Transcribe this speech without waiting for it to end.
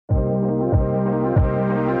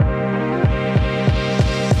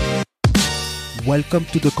Welcome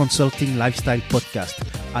to the Consulting Lifestyle Podcast.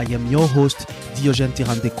 I am your host, Diogène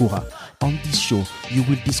Tirandekura. On this show, you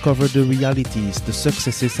will discover the realities, the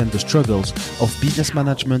successes, and the struggles of business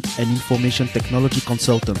management and information technology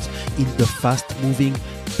consultants in the fast-moving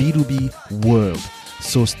B2B world.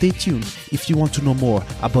 So stay tuned if you want to know more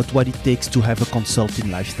about what it takes to have a consulting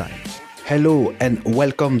lifestyle. Hello, and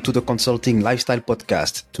welcome to the Consulting Lifestyle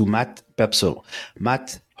Podcast to Matt Poepsel.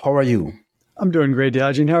 Matt, how are you? I'm doing great,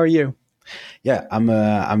 Diogène. How are you? Yeah,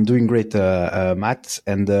 I'm doing great, Matt,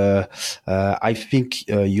 and I think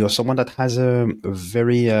you're someone that has a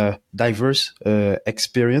very diverse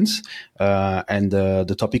experience, and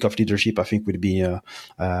the topic of leadership, I think, will be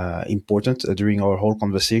important during our whole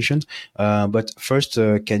conversation. But first,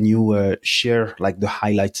 can you share like the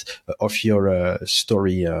highlights of your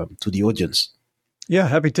story to the audience? Yeah,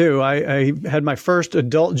 happy to. I had my first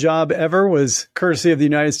adult job ever was courtesy of the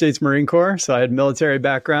United States Marine Corps, so I had military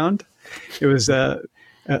background. It was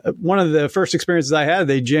one of the first experiences I had.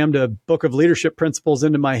 They jammed a book of leadership principles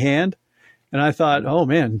into my hand. And I thought, oh,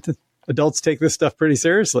 man, adults take this stuff pretty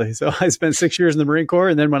seriously. So I spent 6 years in the Marine Corps.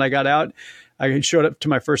 And then when I got out, I showed up to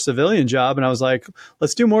my first civilian job. And I was like,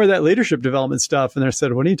 let's do more of that leadership development stuff. And they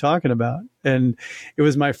said, what are you talking about? And it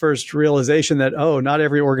was my first realization that, oh, not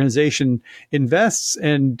every organization invests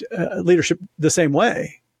in leadership the same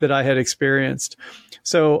way that I had experienced.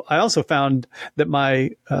 So I also found that my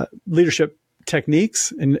leadership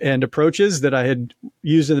techniques and approaches that I had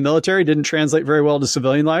used in the military didn't translate very well to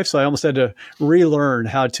civilian life. So I almost had to relearn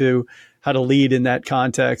how to lead in that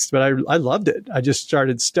context. But I loved it. I just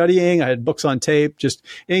started studying. I had books on tape, just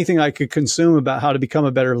anything I could consume about how to become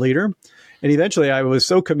a better leader. And eventually I was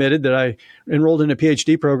so committed that I enrolled in a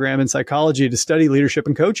PhD program in psychology to study leadership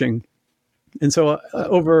and coaching. And so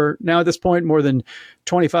over now at this point, more than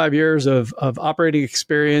 25 years of operating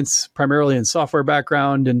experience, primarily in software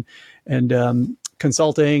background and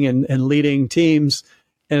consulting and leading teams,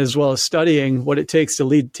 and as well as studying what it takes to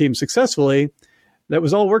lead teams successfully, that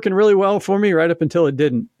was all working really well for me right up until it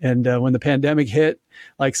didn't. And when the pandemic hit,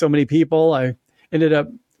 like so many people, I ended up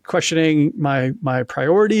questioning my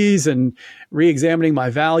priorities and re-examining my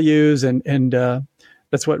values. And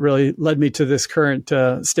that's what really led me to this current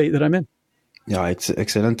state that I'm in. Yeah, it's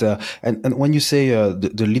excellent. And when you say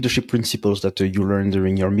the leadership principles that you learned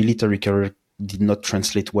during your military career did not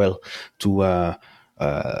translate well to,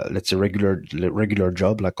 let's say, regular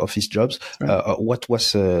job, like office jobs, right. What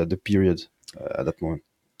was the period at that moment?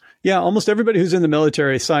 Yeah, almost everybody who's in the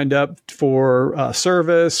military signed up for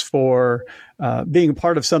service, for being a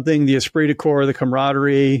part of something, the esprit de corps, the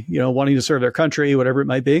camaraderie, wanting to serve their country, whatever it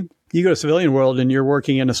might be. You go to civilian world and you're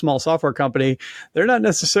working in a small software company, they're not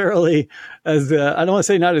necessarily as, I don't want to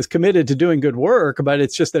say not as committed to doing good work, but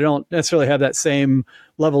it's just they don't necessarily have that same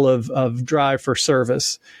level of drive for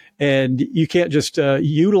service. And you can't just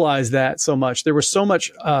utilize that so much. There was so much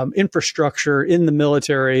infrastructure in the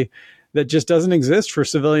military that just doesn't exist for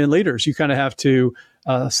civilian leaders. You kind of have to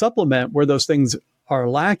supplement where those things are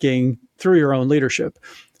lacking through your own leadership.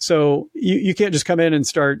 So you can't just come in and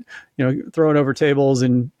start, throwing over tables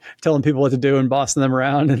and telling people what to do and bossing them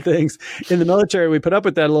around and things. In the military, we put up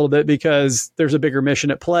with that a little bit because there's a bigger mission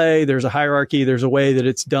at play. There's a hierarchy. There's a way that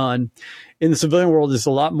it's done. In the civilian world, it's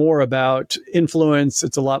a lot more about influence.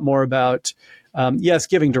 It's a lot more about, yes,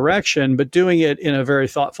 giving direction, but doing it in a very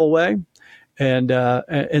thoughtful way. And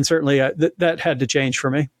certainly that had to change for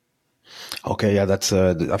me. Okay, yeah, that's.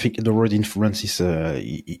 I think the word influence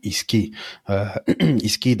is key.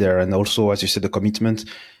 Is key there, and also, as you said, the commitment.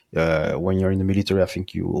 When you're in the military, I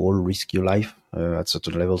think you all risk your life at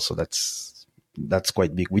certain level. So that's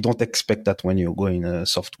quite big. We don't expect that when you go in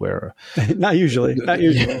software. Not usually.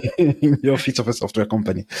 In the office of a software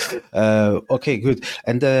company. Okay, good.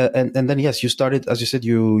 And then yes, you started, as you said,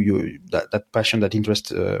 you that passion, that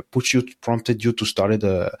interest, prompted you to start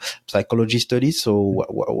psychology studies. So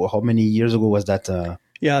how many years ago was that?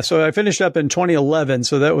 Yeah, so I finished up in 2011.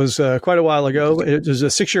 So that was quite a while ago. It was a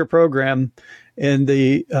 6-year program. In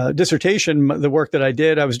the dissertation, the work that I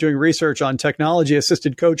did, I was doing research on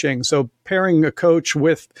technology-assisted coaching. So pairing a coach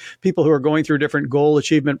with people who are going through different goal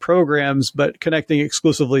achievement programs, but connecting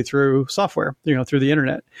exclusively through software, through the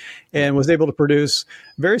internet, and was able to produce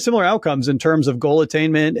very similar outcomes in terms of goal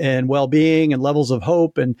attainment and well-being and levels of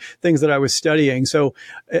hope and things that I was studying. So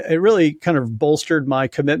it really kind of bolstered my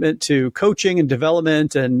commitment to coaching and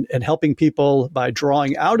development and helping people by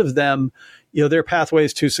drawing out of them their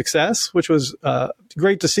pathways to success, which was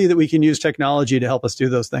great to see that we can use technology to help us do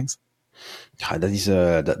those things. That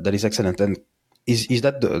is excellent. And is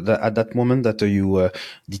that at that moment that you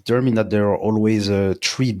determine that there are always 3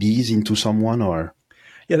 Bs into someone, or?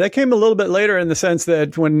 Yeah, that came a little bit later in the sense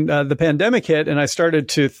that when the pandemic hit and I started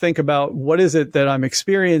to think about what is it that I'm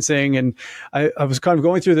experiencing, and I was kind of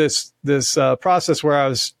going through this process where I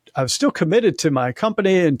was still committed to my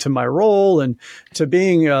company and to my role and to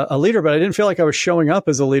being a leader, but I didn't feel like I was showing up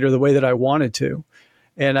as a leader the way that I wanted to.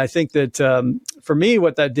 And I think that for me,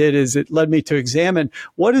 what that did is it led me to examine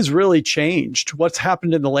what has really changed, what's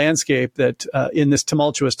happened in the landscape that in this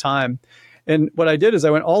tumultuous time. And what I did is I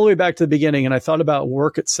went all the way back to the beginning and I thought about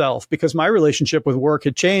work itself, because my relationship with work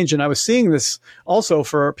had changed. And I was seeing this also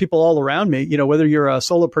for people all around me, whether you're a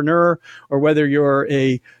solopreneur or whether you're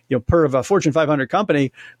part of a Fortune 500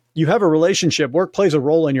 company, you have a relationship. Work plays a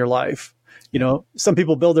role in your life. Some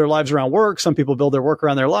people build their lives around work. Some people build their work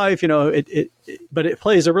around their life, but it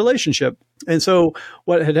plays a relationship. And so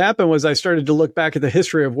what had happened was I started to look back at the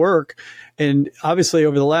history of work. And obviously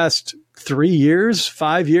over the last 3 years,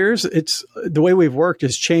 5 years, it's the way we've worked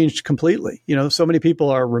has changed completely. So many people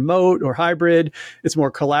are remote or hybrid. It's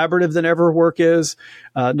more collaborative than ever work is.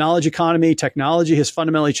 Knowledge economy, technology has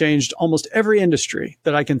fundamentally changed almost every industry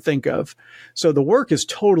that I can think of. So the work is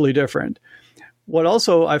totally different. What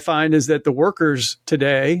also I find is that the workers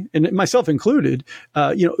today, and myself included,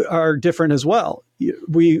 are different as well.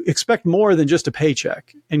 We expect more than just a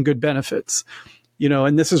paycheck and good benefits.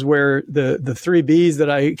 And this is where the 3 B's that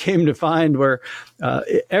I came to find, where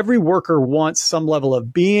every worker wants some level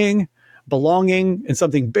of being, belonging, and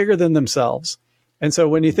something bigger than themselves. And so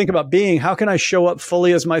when you think about being, how can I show up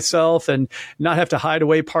fully as myself and not have to hide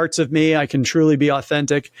away parts of me? I can truly be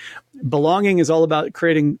authentic. Belonging is all about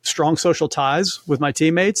creating strong social ties with my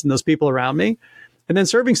teammates and those people around me. And then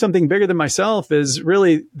serving something bigger than myself is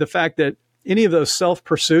really the fact that any of those self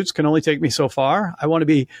pursuits can only take me so far. I want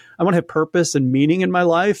to have purpose and meaning in my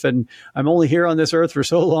life. And I'm only here on this earth for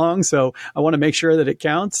so long. So I want to make sure that it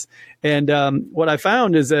counts. And what I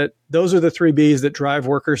found is that those are the 3 B's that drive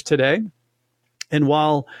workers today. And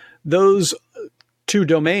while those 2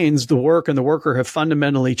 domains, the work and the worker, have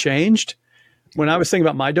fundamentally changed, when I was thinking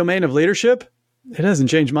about my domain of leadership, it hasn't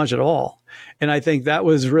changed much at all. And I think that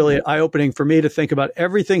was really eye-opening for me to think about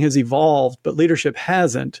everything has evolved, but leadership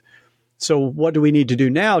hasn't. So what do we need to do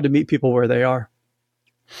now to meet people where they are?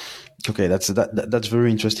 Okay, that's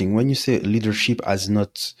very interesting. When you say leadership has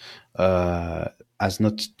not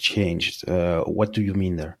changed, what do you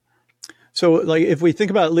mean there? So like if we think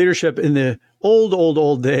about leadership in the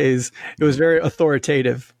old days, it was very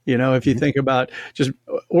authoritative. If you think about just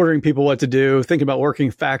ordering people what to do, think about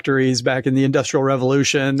working factories back in the Industrial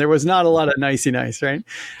Revolution, there was not a lot of nicey nice, right?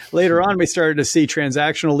 Later on, we started to see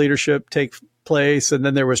transactional leadership take place. And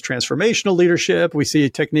then there was transformational leadership. We see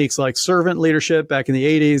techniques like servant leadership back in the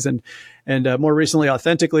 80s and more recently,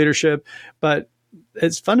 authentic leadership. But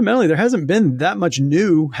it's fundamentally, there hasn't been that much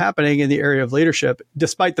new happening in the area of leadership,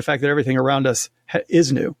 despite the fact that everything around us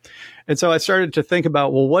is new. And so I started to think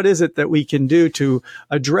about, well, what is it that we can do to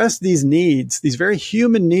address these needs, these very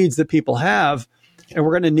human needs that people have? And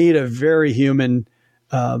we're going to need a very human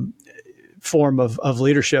form of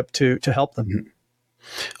leadership to help them. Mm-hmm.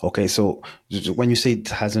 Okay, so when you say it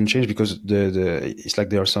hasn't changed, because it's like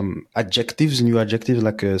there are some new adjectives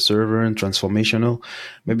like servant, transformational.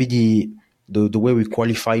 Maybe the way we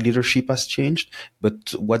qualify leadership has changed,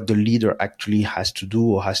 but what the leader actually has to do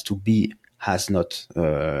or has to be has not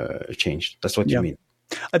changed. That's what you mean.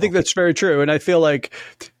 I think that's very true. And I feel like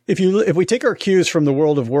if we take our cues from the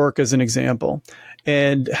world of work as an example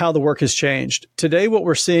and how the work has changed, today what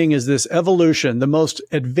we're seeing is this evolution. The most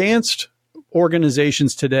advanced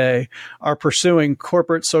organizations today are pursuing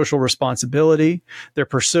corporate social responsibility. They're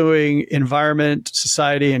pursuing environment,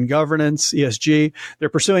 society, and governance, ESG. They're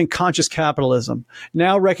pursuing conscious capitalism,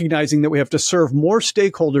 now recognizing that we have to serve more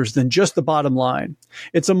stakeholders than just the bottom line.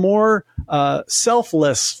 It's a more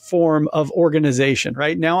selfless form of organization,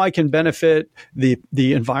 right? Now I can benefit the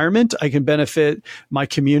environment. I can benefit my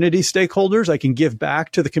community stakeholders. I can give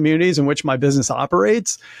back to the communities in which my business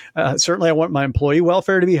operates. Certainly, I want my employee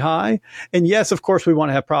welfare to be high. And yes, of course, we want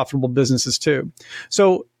to have profitable businesses too.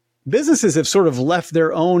 So businesses have sort of left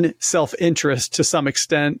their own self-interest to some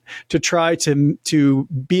extent to try to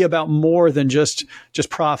be about more than just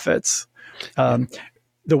profits.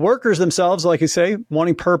 The workers themselves, like you say,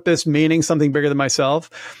 wanting purpose, meaning, something bigger than myself.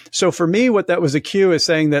 So for me, what that was a cue is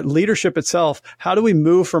saying that leadership itself, how do we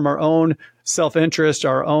move from our own self-interest,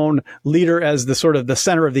 our own leader as the sort of the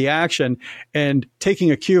center of the action, and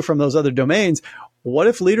taking a cue from those other domains? What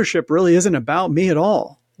if leadership really isn't about me at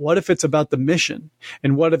all? What if it's about the mission?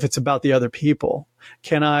 And what if it's about the other people?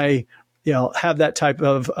 Can I, have that type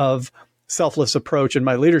of selfless approach in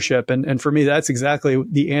my leadership? And for me, that's exactly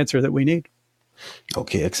the answer that we need.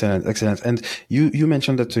 Okay, excellent, excellent. And you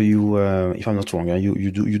mentioned that you, if I'm not wrong,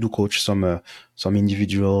 you do coach some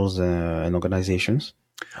individuals and organizations.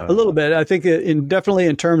 A little bit. I think definitely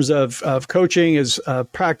in terms of coaching is a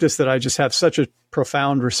practice that I just have such a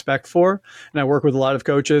profound respect for. And I work with a lot of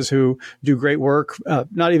coaches who do great work,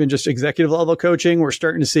 not even just executive level coaching. We're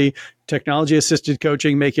starting to see technology assisted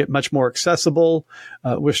coaching make it much more accessible.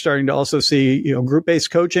 We're starting to also see, group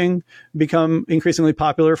based coaching become increasingly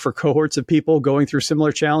popular for cohorts of people going through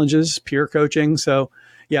similar challenges, peer coaching. So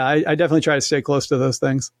yeah, I definitely try to stay close to those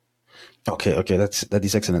things. Okay, that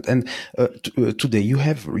is excellent. And today you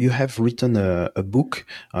have written a book,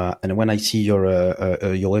 and when I see your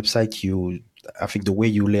website, I think the way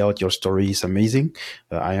you lay out your story is amazing.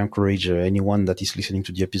 I encourage anyone that is listening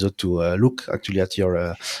to the episode to look actually at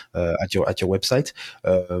your website.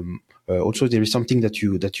 Also, there is something that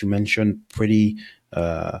you mentioned pretty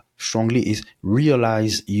strongly is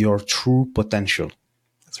realize your true potential.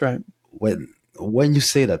 That's right. When you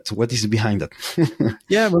say that, what is behind that?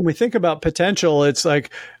 Yeah, when we think about potential, it's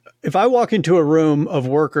like if I walk into a room of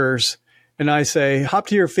workers and I say, hop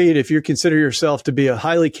to your feet if you consider yourself to be a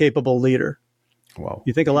highly capable leader. Wow.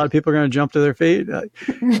 You think a lot of people are going to jump to their feet?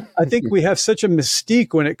 I think we have such a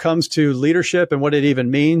mystique when it comes to leadership and what it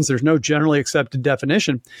even means. There's no generally accepted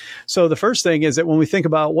definition. So the first thing is that when we think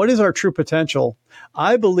about what is our true potential,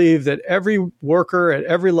 I believe that every worker at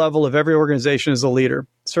every level of every organization is a leader.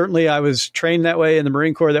 Certainly, I was trained that way in the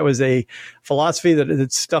Marine Corps. That was a philosophy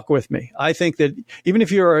that stuck with me. I think that even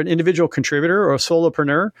if you're an individual contributor or a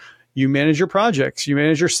solopreneur, you manage your projects, you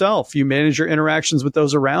manage yourself, you manage your interactions with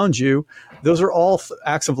those around you. Those are all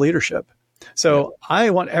acts of leadership. So I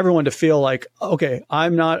want everyone to feel like, okay,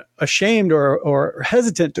 I'm not ashamed or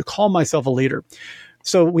hesitant to call myself a leader.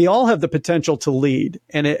 So we all have the potential to lead.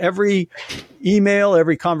 And at every email,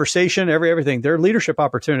 every conversation, everything, there are leadership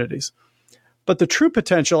opportunities. But the true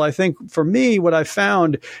potential, I think, for me, what I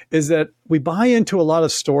found is that we buy into a lot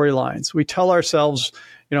of storylines. We tell ourselves,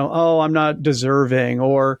 oh, I'm not deserving,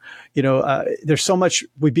 or, there's so much,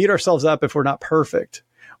 we beat ourselves up if we're not perfect.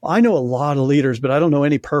 Well, I know a lot of leaders, but I don't know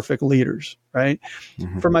any perfect leaders, right?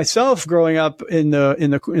 Mm-hmm. For myself, growing up in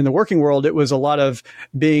the working world, it was a lot of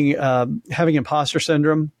being, having imposter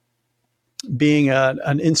syndrome, being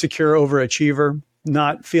an insecure overachiever,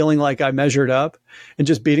 not feeling like I measured up and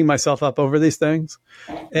just beating myself up over these things.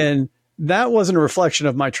 And that wasn't a reflection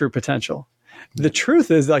of my true potential. The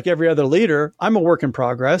truth is, like every other leader, I'm a work in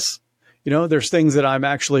progress. There's things that I'm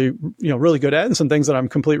actually, really good at and some things that I'm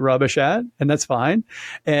complete rubbish at, and that's fine.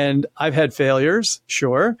 And I've had failures,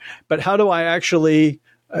 sure. But how do I actually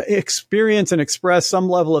experience and express some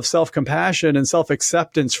level of self-compassion and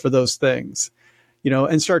self-acceptance for those things?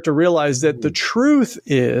 And start to realize that the truth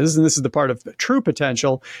is, and this is the part of the true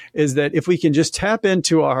potential, is that if we can just tap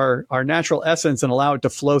into our natural essence and allow it to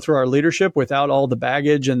flow through our leadership without all the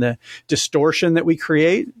baggage and the distortion that we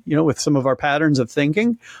create, with some of our patterns of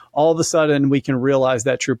thinking, all of a sudden we can realize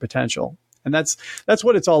that true potential. And that's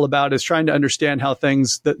what it's all about, is trying to understand how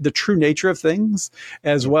things, the true nature of things,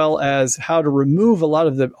 as well as how to remove a lot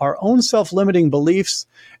of our own self-limiting beliefs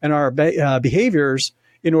and our behaviors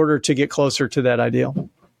in order to get closer to that ideal.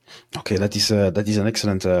 Okay, that is an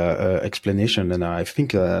excellent explanation, and I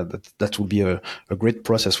think that will be a great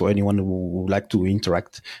process for anyone who would like to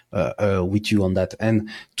interact with you on that. And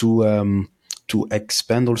to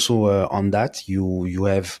expand also on that, you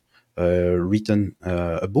have written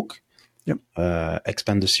a book,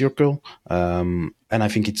 Expand the Circle, and I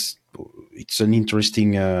think it's an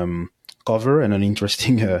interesting cover and an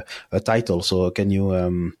interesting title. So can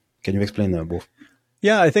you explain both?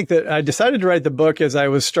 Yeah, I think that I decided to write the book as I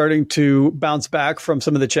was starting to bounce back from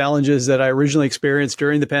some of the challenges that I originally experienced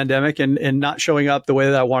during the pandemic and not showing up the way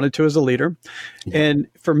that I wanted to as a leader. Yeah. And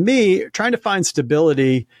for me, trying to find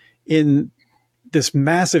stability in this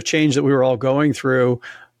massive change that we were all going through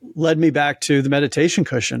led me back to the meditation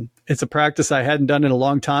cushion. It's a practice I hadn't done in a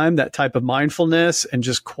long time, that type of mindfulness and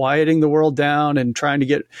just quieting the world down and trying to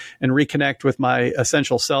get and reconnect with my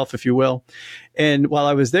essential self, if you will. And while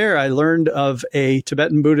I was there, I learned of a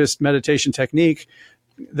Tibetan Buddhist meditation technique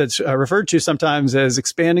that's referred to sometimes as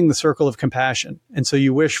expanding the circle of compassion. And so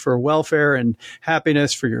you wish for welfare and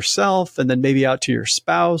happiness for yourself, and then maybe out to your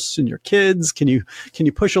spouse and your kids. Can you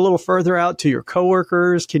push a little further out to your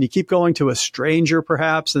coworkers? Can you keep going to a stranger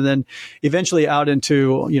perhaps? And then eventually out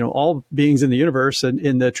into, all beings in the universe and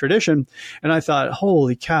in the tradition. And I thought,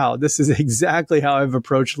 holy cow, this is exactly how I've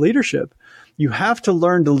approached leadership. You have to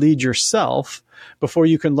learn to lead yourself before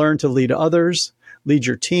you can learn to lead others, lead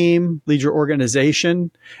your team, lead your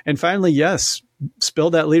organization, and finally, yes,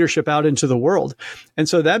 spill that leadership out into the world. And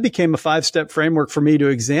so that became a 5-step framework for me to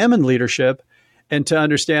examine leadership and to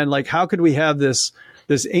understand, like, how could we have this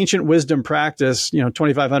ancient wisdom practice,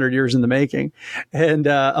 2,500 years in the making, and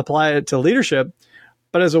apply it to leadership.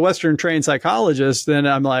 But as a Western trained psychologist, then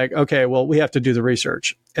I'm like, okay, well, we have to do the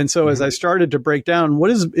research. And so as I started to break down, what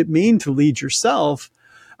does it mean to lead yourself?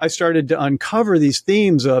 I started to uncover these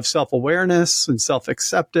themes of self-awareness and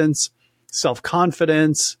self-acceptance,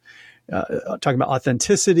 self-confidence, talking about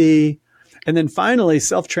authenticity, and then finally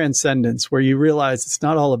self-transcendence, where you realize it's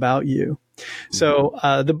not all about you. So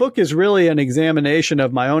the book is really an examination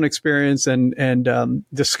of my own experience and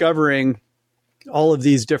discovering all of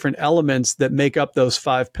these different elements that make up those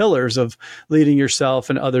 5 pillars of leading yourself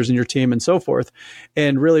and others in your team and so forth,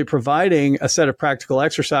 and really providing a set of practical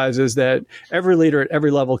exercises that every leader at every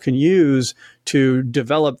level can use to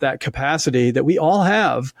develop that capacity that we all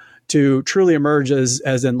have to truly emerge as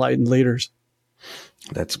enlightened leaders.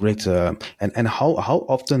 That's great. And how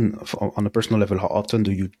often, on a personal level, how often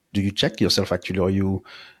do you check yourself actually? Are you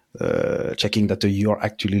checking that you are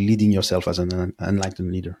actually leading yourself as an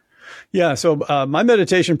enlightened leader? Yeah. So my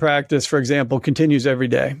meditation practice, for example, continues every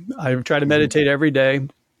day. I try to meditate every day,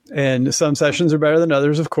 and some sessions are better than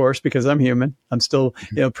others, of course, because I'm human. I'm still,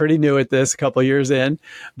 pretty new at this, a couple of years in,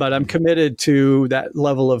 but I'm committed to that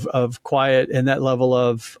level of quiet and that level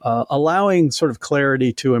of allowing sort of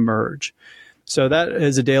clarity to emerge. So that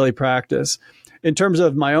is a daily practice. In terms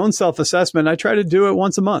of my own self-assessment, I try to do it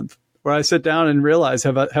once a month, where I sit down and realize,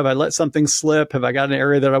 have I let something slip? Have I got an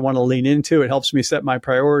area that I want to lean into? It helps me set my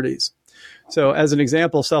priorities. So as an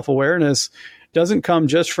example, self-awareness doesn't come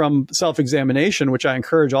just from self-examination, which I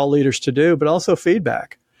encourage all leaders to do, but also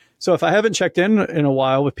feedback. So if I haven't checked in a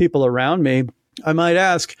while with people around me, I might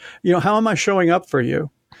ask, how am I showing up for you?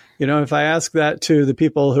 If I ask that to the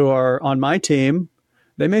people who are on my team,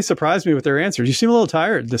 they may surprise me with their answers. You seem a little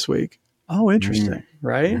tired this week. Oh, interesting.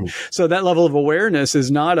 Right. So that level of awareness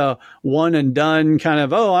is not a one and done kind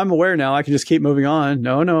of, oh, I'm aware now, I can just keep moving on.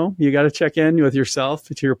 No, you got to check in with yourself,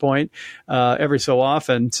 to your point, every so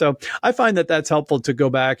often. So I find that that's helpful to go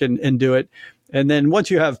back and do it. And then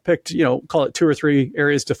once you have picked, call it 2 or 3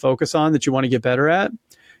 areas to focus on that you want to get better at,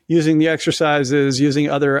 using the exercises, using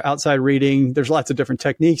other outside reading, there's lots of different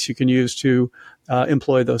techniques you can use to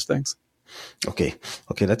employ those things. Okay.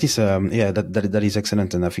 That is, that is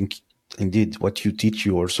excellent. And I think indeed what you teach,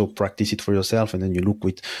 you also practice it for yourself, and then you look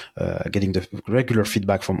with getting the regular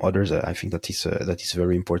feedback from others. I think that is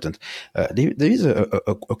very important. There is a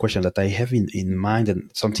question that I have in mind,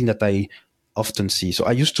 and something that I often see. So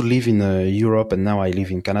I used to live in Europe, and now I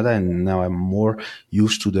live in Canada, and now I'm more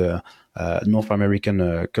used to the North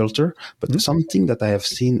American culture. But something that I have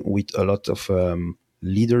seen with a lot of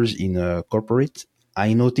leaders in corporate,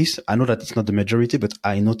 I know that it's not the majority, but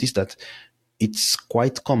I noticed that it's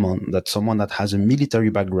quite common that someone that has a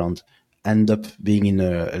military background end up being in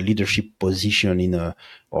a leadership position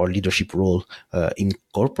or leadership role in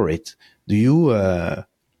corporate. Do you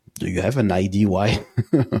have an idea why?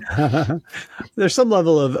 There's some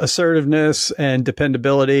level of assertiveness and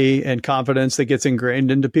dependability and confidence that gets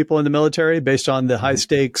ingrained into people in the military based on the high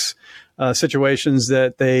stakes situations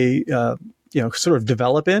that they sort of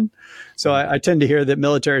develop in. So I tend to hear that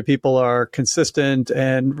military people are consistent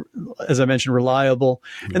and, as I mentioned, reliable.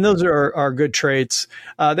 And those are good traits.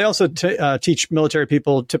 They also teach military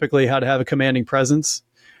people typically how to have a commanding presence.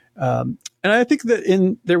 And I think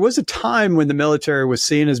that there was a time when the military was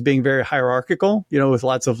seen as being very hierarchical, with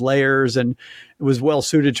lots of layers, and it was well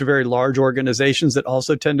suited to very large organizations that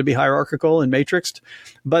also tend to be hierarchical and matrixed.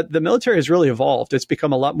 But the military has really evolved. It's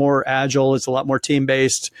become a lot more agile. It's a lot more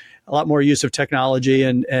team-based, a lot more use of technology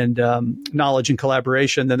and knowledge and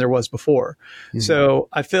collaboration than there was before. Mm-hmm. So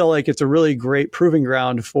I feel like it's a really great proving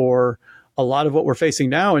ground for a lot of what we're facing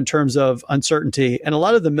now in terms of uncertainty, and a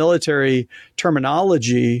lot of the military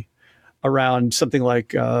terminology around something like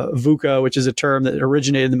VUCA, which is a term that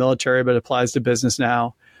originated in the military but applies to business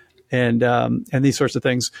now, and these sorts of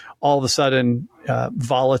things. All of a sudden,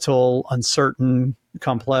 volatile, uncertain,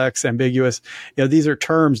 complex, ambiguous. These are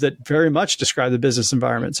terms that very much describe the business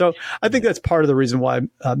environment. So I think that's part of the reason why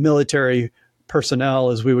military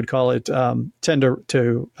personnel, as we would call it, tend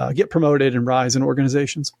to get promoted and rise in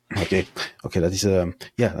organizations. Okay, that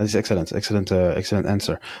is excellent. Excellent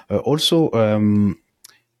answer. Also,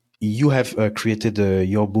 you have created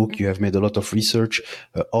your book. You have made a lot of research.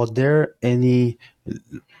 Are there any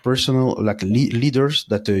personal leaders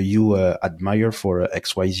that you admire for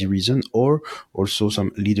XYZ reason, or also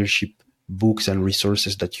some leadership books and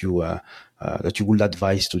resources that you would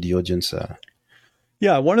advise to the audience?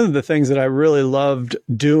 Yeah, one of the things that I really loved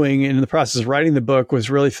doing in the process of writing the book was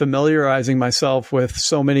really familiarizing myself with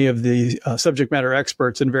so many of the subject matter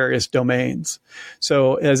experts in various domains.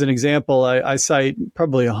 So as an example, I cite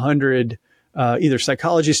probably 100 either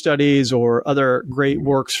psychology studies or other great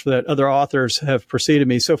works that other authors have preceded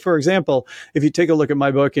me. So for example, if you take a look at my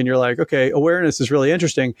book and you're like, okay, awareness is really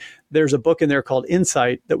interesting, there's a book in there called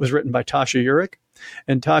Insight that was written by Tasha Eurich.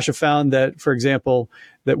 And Tasha found that, for example,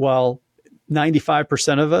 that while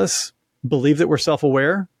 95% of us believe that we're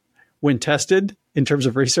self-aware, when tested in terms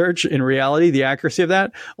of research, in reality, the accuracy of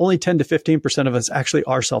that, only 10 to 15% of us actually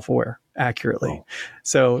are self-aware accurately. Oh.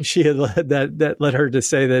 So she had that led her to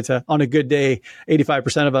say that on a good day,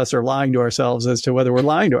 85% of us are lying to ourselves as to whether we're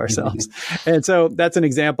lying to ourselves. And so that's an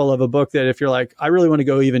example of a book that if you're like, I really want to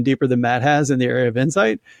go even deeper than Matt has in the area of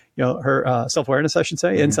insight, her self-awareness, I should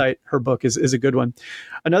say, Insight, her book is a good one.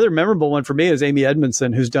 Another memorable one for me is Amy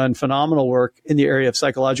Edmondson, who's done phenomenal work in the area of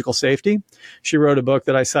psychological safety. She wrote a book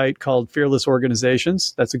that I cite called Fearless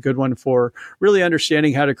Organizations. That's a good one for really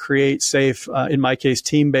understanding how to create safe, in my case,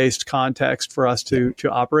 team-based context for us to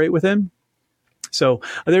operate within. So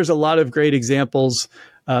there's a lot of great examples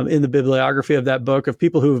in the bibliography of that book of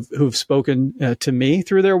people who've spoken to me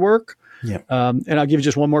through their work. Yeah. And I'll give you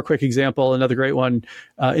just one more quick example. Another great one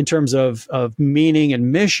in terms of meaning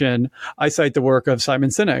and mission. I cite the work of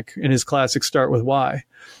Simon Sinek in his classic Start With Why.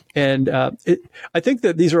 And I think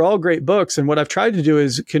that these are all great books. And what I've tried to do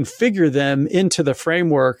is configure them into the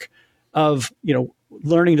framework of,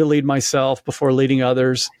 learning to lead myself before leading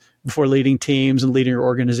others, before leading teams and leading your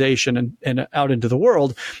organization and out into the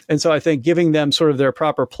world. And so I think giving them sort of their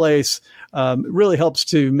proper place really helps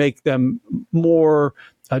to make them more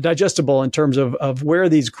digestible in terms of where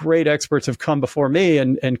these great experts have come before me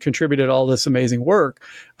and contributed all this amazing work.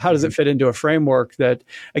 How does it fit into a framework that,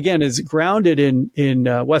 again, is grounded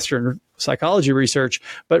in Western psychology research,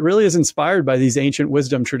 but really is inspired by these ancient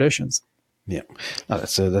wisdom traditions? Yeah,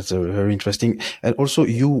 that's a very interesting. And also,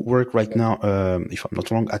 you work right now, if I'm not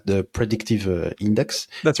wrong, at the predictive index.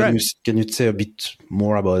 That's right. Can you say a bit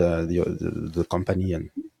more about the company and?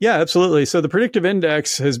 Yeah, absolutely. So the predictive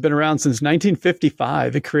index has been around since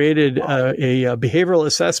 1955. It created a behavioral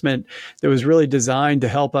assessment that was really designed to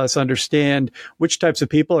help us understand which types of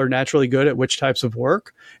people are naturally good at which types of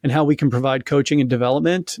work and how we can provide coaching and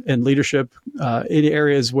development and leadership in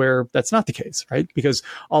areas where that's not the case, right? Because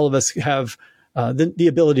all of us have the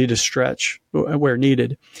ability to stretch where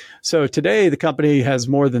needed. So today, the company has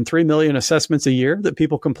more than 3 million assessments a year that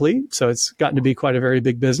people complete. So it's gotten to be quite a very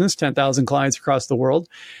big business, 10,000 clients across the world.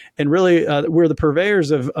 And really, we're the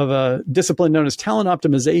purveyors of a discipline known as talent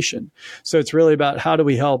optimization. So it's really about how do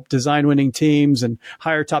we help design winning teams and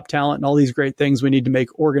hire top talent and all these great things we need to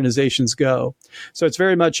make organizations go. So it's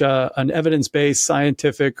very much an evidence-based,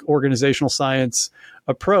 scientific, organizational science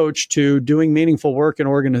approach to doing meaningful work in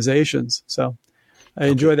organizations. So I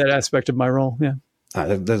enjoy that aspect of my role. Yeah.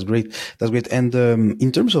 That's great. That's great. And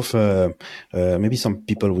in terms of maybe some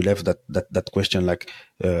people will have that question, like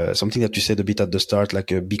something that you said a bit at the start,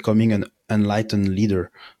 like becoming an enlightened leader.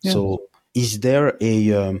 Yeah. So is there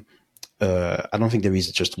I don't think there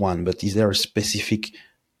is just one, but is there a specific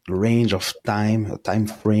range of time, a time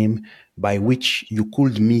frame by which you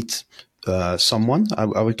could meet someone? I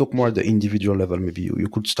will talk more at the individual level. Maybe you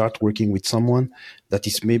could start working with someone that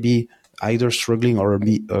is maybe either struggling or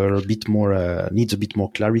a bit more needs a bit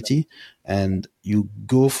more clarity, and you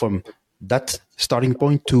go from that starting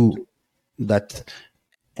point to that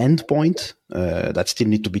end point that still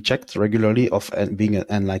need to be checked regularly of being an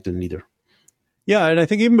enlightened leader. Yeah. And I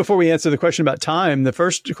think even before we answer the question about time, the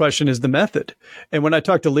first question is the method. And when I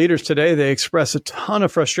talk to leaders today, they express a ton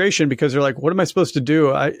of frustration because they're like, what am I supposed to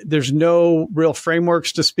do? There's no real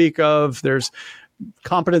frameworks to speak of. There's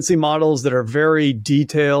competency models that are very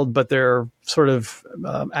detailed, but they're sort of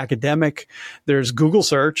academic. There's Google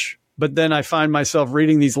search. But then I find myself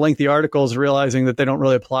reading these lengthy articles, realizing that they don't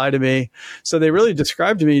really apply to me. So they really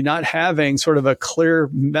describe to me not having sort of a clear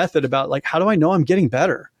method about like, how do I know I'm getting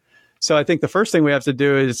better? So I think the first thing we have to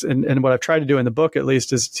do is, and what I've tried to do in the book at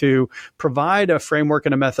least, is to provide a framework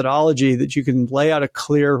and a methodology that you can lay out a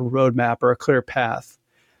clear roadmap or a clear path.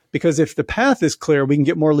 Because if the path is clear, we can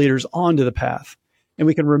get more leaders onto the path. And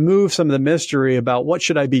we can remove some of the mystery about what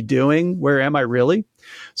should I be doing? Where am I really?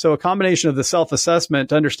 So a combination of the self-assessment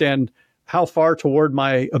to understand how far toward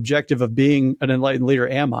my objective of being an enlightened leader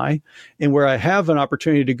am I, and where I have an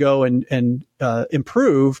opportunity to go and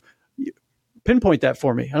improve, pinpoint that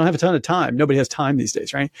for me. I don't have a ton of time. Nobody has time these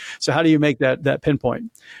days, right? So how do you make that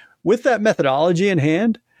pinpoint? With that methodology in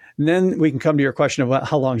hand, And then we can come to your question of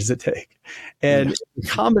how long does it take? And a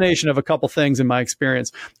combination of a couple things in my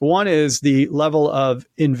experience. One is the level of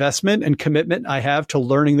investment and commitment I have to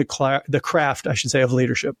learning the craft, I should say, of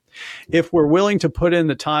leadership. If we're willing to put in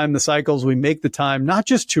the time, the cycles, we make the time, not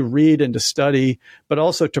just to read and to study, but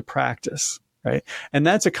also to practice, right? And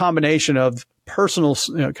that's a combination of personal,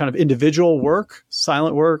 kind of individual work,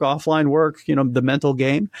 silent work, offline work, the mental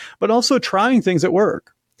game, but also trying things at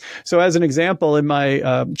work. So as an example, in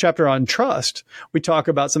my chapter on trust, we talk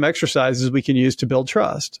about some exercises we can use to build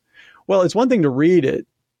trust. Well, it's one thing to read it.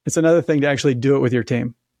 It's another thing to actually do it with your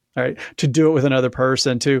team, all right? To do it with another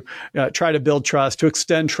person, to try to build trust, to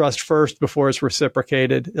extend trust first before it's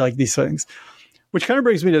reciprocated, like these things. Which kind of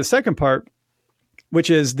brings me to the second part, which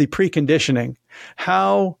is the preconditioning.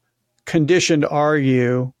 How conditioned are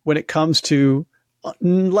you when it comes to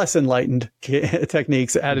less enlightened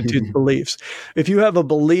techniques, attitudes, beliefs? If you have a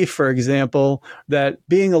belief, for example, that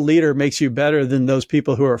being a leader makes you better than those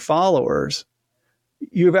people who are followers,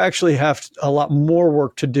 you actually have a lot more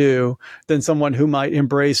work to do than someone who might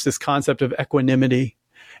embrace this concept of equanimity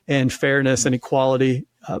and fairness and equality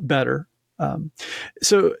better.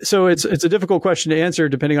 So it's a difficult question to answer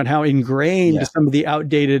depending on how ingrained some of the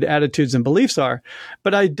outdated attitudes and beliefs are.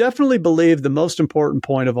 But I definitely believe the most important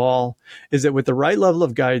point of all is that with the right level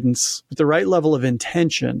of guidance, with the right level of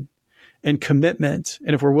intention and commitment,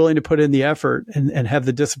 and if we're willing to put in the effort and have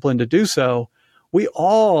the discipline to do so, we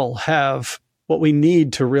all have what we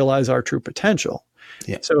need to realize our true potential.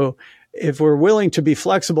 Yeah. So if we're willing to be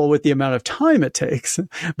flexible with the amount of time it takes,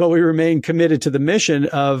 but we remain committed to the mission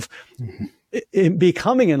of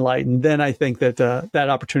becoming enlightened, then I think that that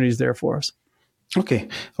opportunity is there for us. Okay.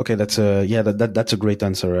 That's that's a great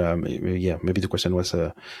answer. Maybe the question was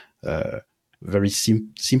very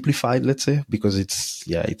simplified, let's say, because it's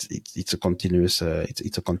a continuous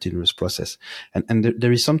it's a continuous process. And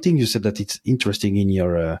there is something you said that it's interesting in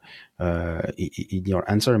your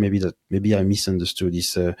answer. Maybe I misunderstood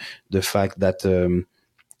this. The fact that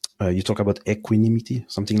you talk about equanimity,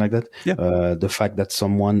 something like that. Yeah. The fact that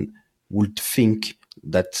someone would think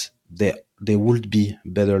that they would be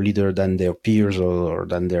better leader than their peers or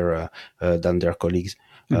than their colleagues.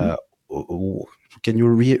 Mm-hmm. Can you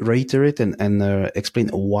reiterate and explain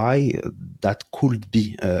why that could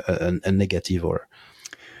be a negative? Or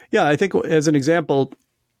I think as an example,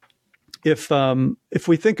 if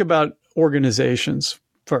we think about organizations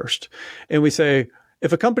first, and we say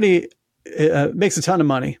if a company makes a ton of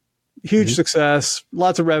money, huge success,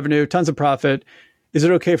 lots of revenue, tons of profit, is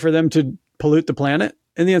it okay for them to pollute the planet?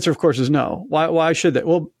 And the answer, of course, is no. Why should they?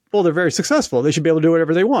 Well, they're very successful. They should be able to do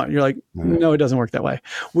whatever they want. You're like, no, it doesn't work that way.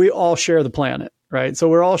 We all share the planet, right? So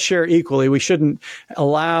we're all share equally. We shouldn't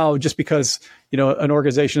allow, just because, an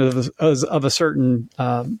organization of a certain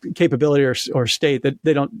capability or state, that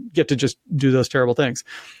they don't get to just do those terrible things.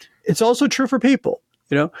 It's also true for people.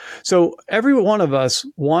 So every one of us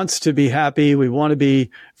wants to be happy. We want to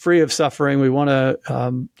be free of suffering. We want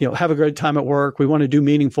to, have a great time at work. We want to do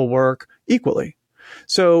meaningful work equally.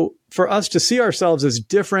 So for us to see ourselves as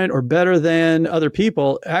different or better than other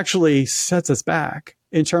people actually sets us back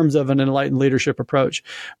in terms of an enlightened leadership approach.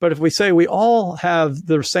 But if we say we all have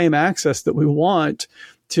the same access that we want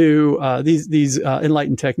to these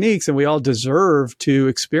enlightened techniques, and we all deserve to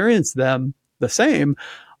experience them the same,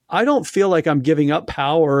 I don't feel like I'm giving up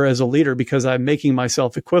power as a leader because I'm making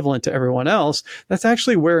myself equivalent to everyone else. That's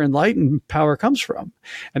actually where enlightened power comes from.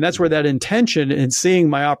 And that's where that intention in seeing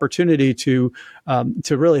my opportunity to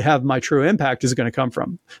really have my true impact is going to come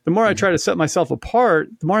from. The more I try to set myself apart,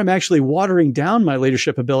 the more I'm actually watering down my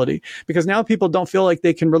leadership ability, because now people don't feel like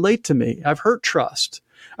they can relate to me. I've hurt trust.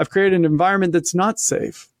 I've created an environment that's not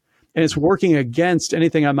safe, and it's working against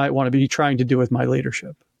anything I might want to be trying to do with my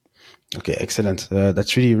leadership. Okay, excellent.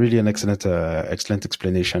 That's really an excellent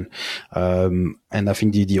explanation. And I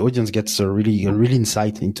think the audience gets a really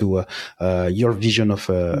insight into your vision of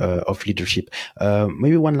leadership.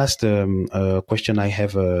 Maybe one last question I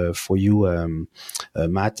have for you,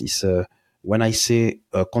 Matt, is when I say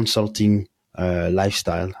consulting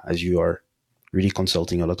lifestyle, as you are really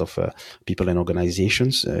consulting a lot of people and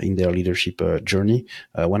organizations in their leadership journey.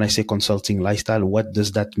 When I say consulting lifestyle, what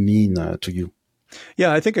does that mean to you?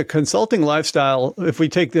 Yeah, I think a consulting lifestyle, if we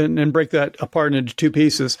take and break that apart into two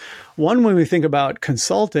pieces, one, when we think about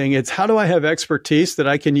consulting, it's how do I have expertise that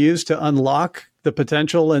I can use to unlock the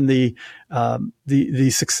potential and the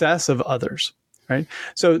success of others? Right.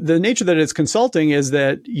 So the nature that it's consulting is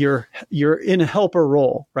that you're in a helper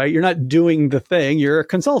role, right? You're not doing the thing. You're a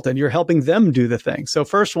consultant. You're helping them do the thing. So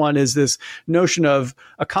first one is this notion of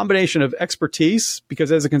a combination of expertise,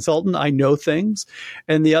 because as a consultant, I know things.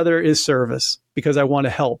 And the other is service, because I want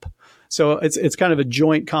to help. So it's kind of a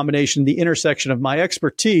joint combination, the intersection of my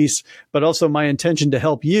expertise, but also my intention to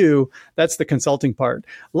help you. That's the consulting part.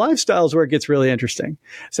 Lifestyle is where it gets really interesting.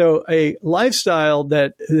 So a lifestyle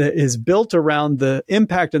that is built around the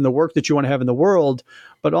impact and the work that you want to have in the world,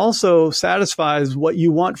 but also satisfies what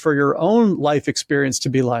you want for your own life experience to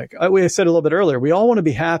be like. I said a little bit earlier, we all want to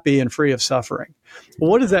be happy and free of suffering.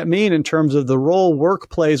 Well, what does that mean in terms of the role work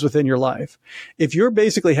plays within your life? If you're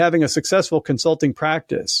basically having a successful consulting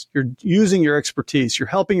practice, you're using your expertise, you're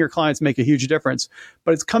helping your clients make a huge difference,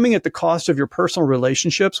 but it's coming at the cost of your personal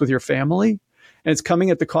relationships with your family, and it's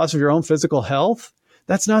coming at the cost of your own physical health,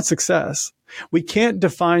 that's not success. We can't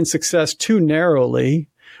define success too narrowly,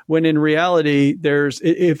 when in reality,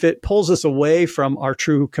 if it pulls us away from our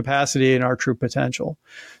true capacity and our true potential.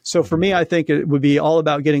 So for me, I think it would be all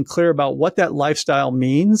about getting clear about what that lifestyle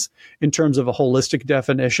means in terms of a holistic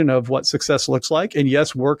definition of what success looks like. And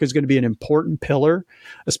yes, work is going to be an important pillar,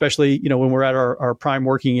 especially, when we're at our prime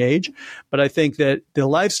working age. But I think that the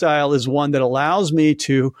lifestyle is one that allows me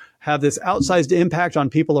to have this outsized impact on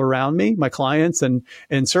people around me, my clients, and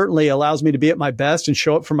certainly allows me to be at my best and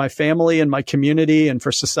show up for my family and my community and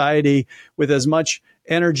for society with as much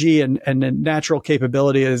energy and natural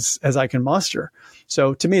capability as I can muster.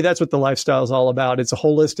 So to me, that's what the lifestyle is all about. It's a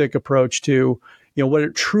holistic approach to, what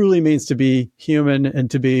it truly means to be human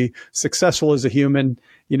and to be successful as a human,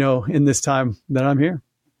 in this time that I'm here.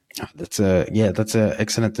 That's a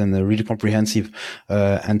excellent and a really comprehensive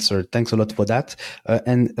answer. Thanks a lot for that.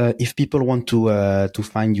 And if people want to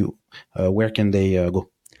find you, where can they go?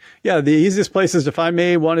 Yeah, the easiest places to find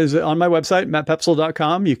me, one is on my website,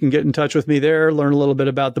 mattpoepsel.com. You can get in touch with me there, learn a little bit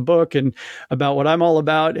about the book and about what I'm all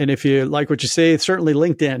about. And if you like what you see, certainly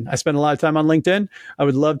LinkedIn. I spend a lot of time on LinkedIn. I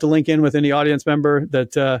would love to link in with any audience member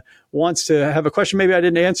that wants to have a question maybe I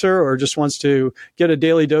didn't answer, or just wants to get a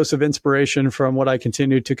daily dose of inspiration from what I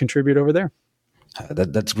continue to contribute over there.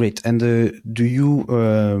 That's great. And do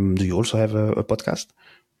you also have a podcast?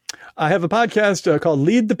 I have a podcast called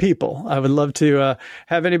Lead the People. I would love to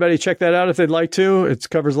have anybody check that out if they'd like to. It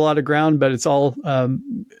covers a lot of ground, but it's all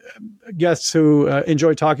guests who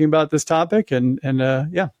enjoy talking about this topic, and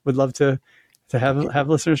would love to have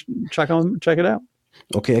listeners check it out.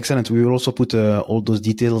 Okay, excellent. We will also put all those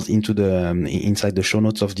details into inside the show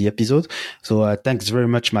notes of the episode. So thanks very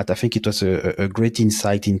much, Matt. I think it was a great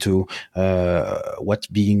insight into what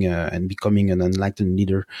being and becoming an enlightened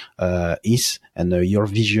leader is, and your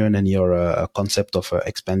vision and your concept of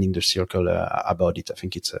expanding the circle about it. I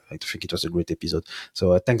think it was a great episode.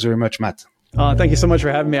 So thanks very much, Matt. Thank you so much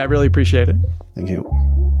for having me. I really appreciate it. Thank you.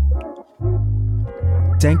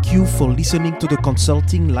 Thank you for listening to the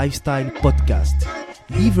Consulting Lifestyle Podcast.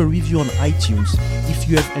 Leave a review on iTunes if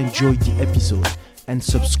you have enjoyed the episode, and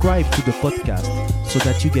subscribe to the podcast so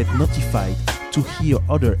that you get notified to hear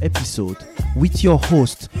other episodes with your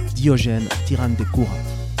host, Diogène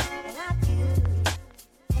Tirandekura.